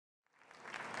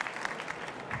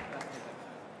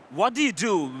What do you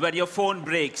do when your phone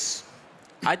breaks?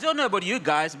 I don't know about you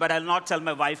guys, but I'll not tell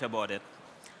my wife about it.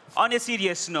 On a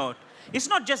serious note, it's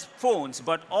not just phones,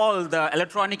 but all the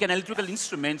electronic and electrical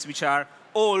instruments which are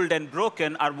old and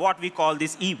broken are what we call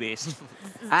this e-waste.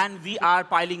 And we are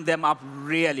piling them up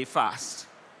really fast.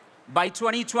 By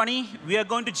 2020, we are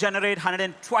going to generate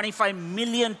 125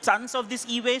 million tons of this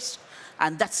e-waste,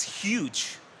 and that's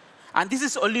huge. And this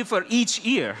is only for each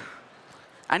year.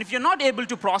 And if you're not able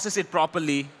to process it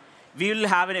properly, we will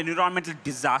have an environmental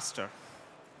disaster.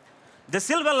 The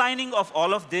silver lining of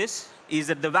all of this is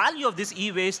that the value of this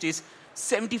e-waste is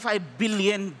 $75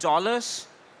 billion.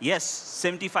 Yes,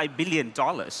 $75 billion.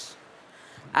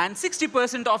 And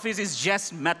 60% of it is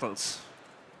just metals.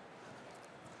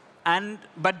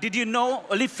 But did you know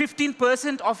only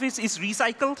 15% of it is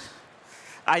recycled?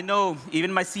 I know,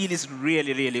 even my seal is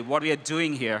really what we are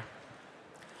doing here.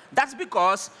 That's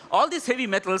because all these heavy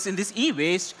metals in this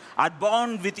e-waste are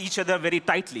bound with each other very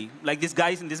tightly, like these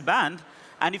guys in this band.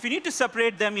 And if you need to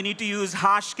separate them, you need to use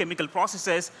harsh chemical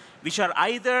processes, which are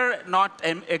either not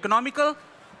economical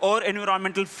or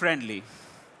environmental friendly.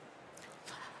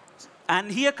 And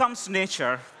here comes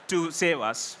nature to save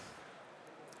us.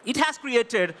 It has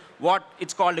created what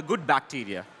it's called a good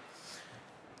bacteria.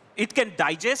 It can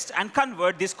digest and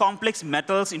convert these complex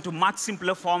metals into much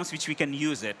simpler forms which we can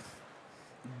use it.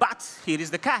 But here is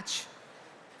the catch.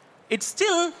 It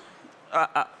still,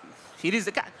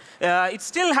 it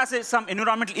still has some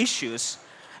environmental issues.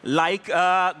 Like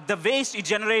the waste it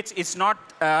generates is not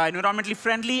environmentally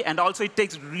friendly, and also it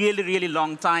takes really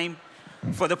long time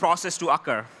for the process to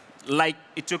occur. Like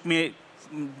it took me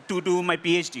to do my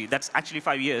PhD. That's actually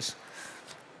 5 years.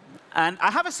 And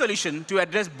I have a solution to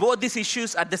address both these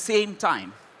issues at the same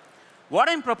time. What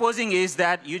I'm proposing is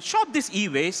that you chop this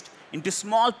e-waste into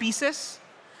small pieces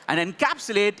and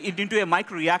encapsulate it into a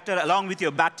microreactor along with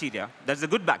your bacteria. That's the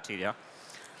good bacteria.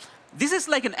 This is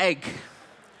like an egg.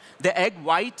 The egg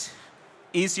white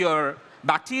is your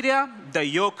bacteria, the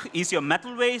yolk is your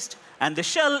metal waste, and the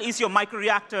shell is your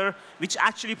microreactor, which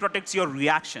actually protects your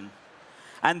reaction.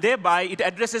 And thereby, it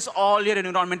addresses all your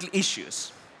environmental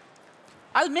issues.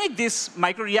 I'll make these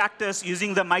microreactors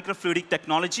using the microfluidic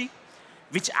technology,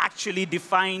 which actually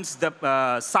defines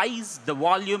the size, the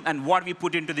volume, and what we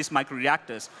put into these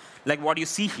microreactors, like what you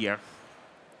see here.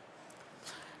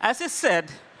 As I said,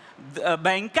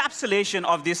 by encapsulation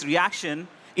of this reaction,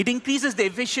 it increases the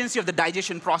efficiency of the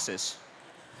digestion process.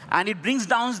 And it brings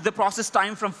down the process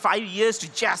time from 5 years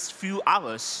to just few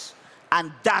hours.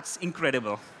 And that's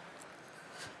incredible.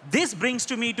 This brings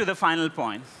me to the final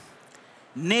point.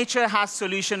 Nature has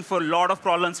solution for a lot of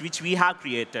problems which we have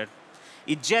created.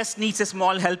 It just needs a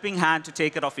small helping hand to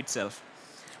take care of itself.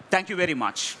 Thank you very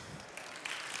much.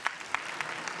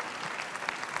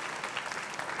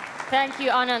 Thank you,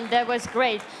 Anand. That was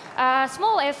great.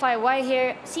 Small FYI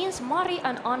here, since Mari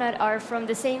and Anand are from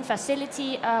the same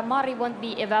facility, Mari won't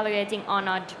be evaluating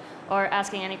Anand or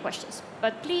asking any questions.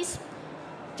 But please,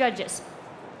 judges,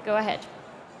 go ahead.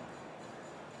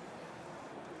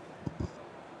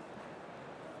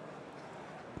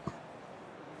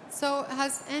 So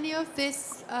has any of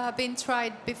this been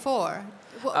tried before?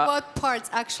 What parts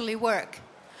actually work?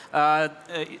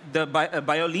 The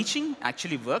bioleaching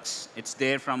actually works. It's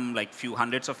there from like few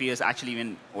hundreds of years, actually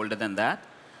even older than that.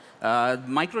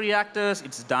 Microreactors,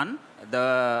 it's done,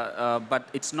 but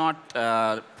it's not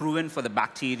proven for the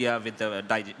bacteria with the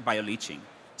bioleaching.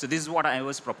 So this is what I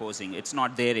was proposing. It's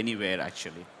not there anywhere,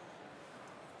 actually.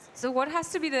 So what has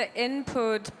to be the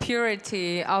input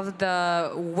purity of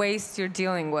the waste you're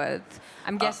dealing with?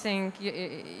 I'm guessing,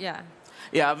 yeah.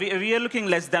 Yeah, we are looking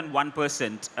less than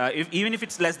 1%. Even if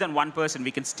it's less than 1%,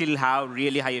 we can still have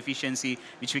really high efficiency,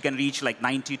 which we can reach like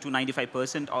 90 to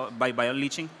 95% by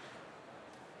bioleaching.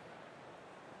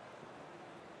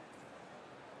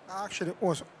 I actually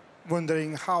was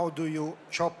wondering, how do you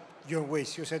chop your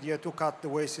waste? You said you had to cut the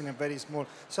waste in a very small.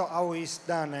 So how is it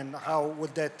done, and how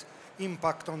would that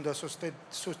impact on the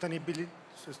sustainability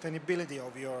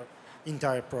of your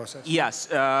entire process? Yes,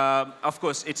 of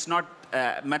course, it's not,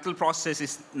 metal process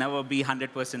is never be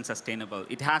 100% sustainable.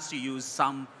 It has to use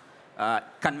some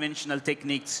conventional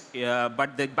techniques,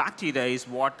 but the bacteria is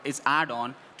what is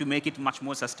add-on to make it much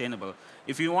more sustainable.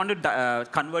 If you want to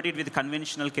convert it with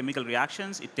conventional chemical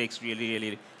reactions, it takes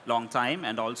really long time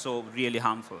and also really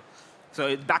harmful.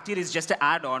 So bacteria is just an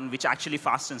add-on which actually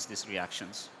fastens these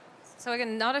reactions. So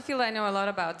again, not a field I know a lot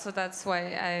about, so that's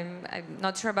why I'm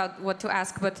not sure about what to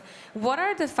ask. But what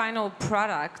are the final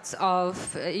products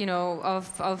of the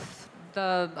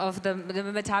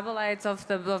metabolites of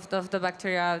the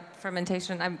bacteria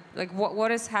fermentation? I'm like,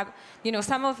 what is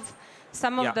some of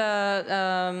some of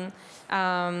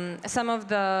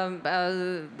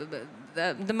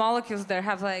the molecules there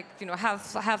have like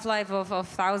half-life of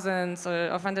thousands or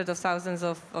of hundreds of thousands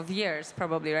of years,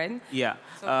 probably, right? Yeah.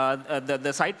 So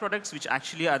the side products, which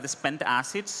actually are the spent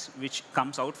acids, which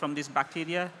comes out from this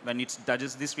bacteria when it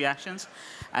does these reactions,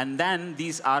 and then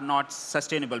these are not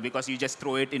sustainable because you just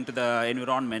throw it into the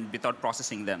environment without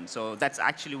processing them. So that's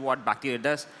actually what bacteria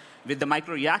does. With the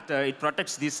microreactor, it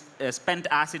protects these spent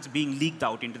acids being leaked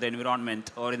out into the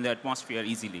environment or in the atmosphere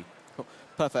easily.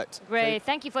 Perfect. Great.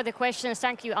 Thank you for the questions.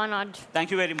 Thank you, Anand.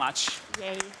 Thank you very much.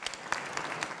 Yay.